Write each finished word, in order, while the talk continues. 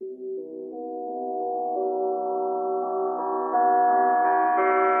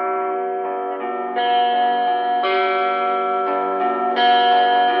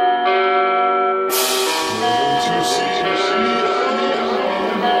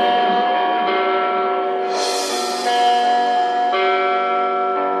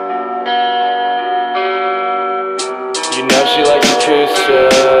You know she likes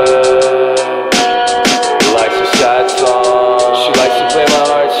acoustic, likes her sad songs. She likes to play my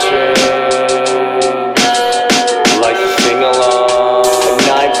heartstrings, likes to sing along. At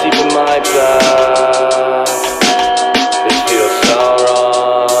night deep in my bed, it feels so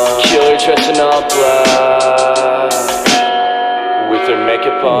wrong. Killer dressed in all black, with her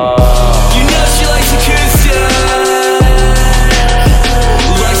makeup on. You know she likes acoustic,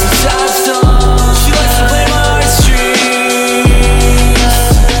 likes her sad songs. She likes to play my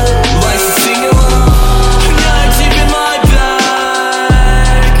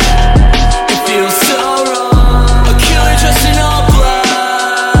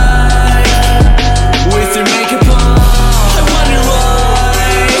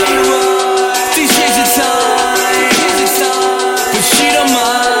she don't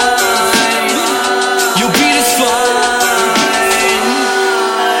mind.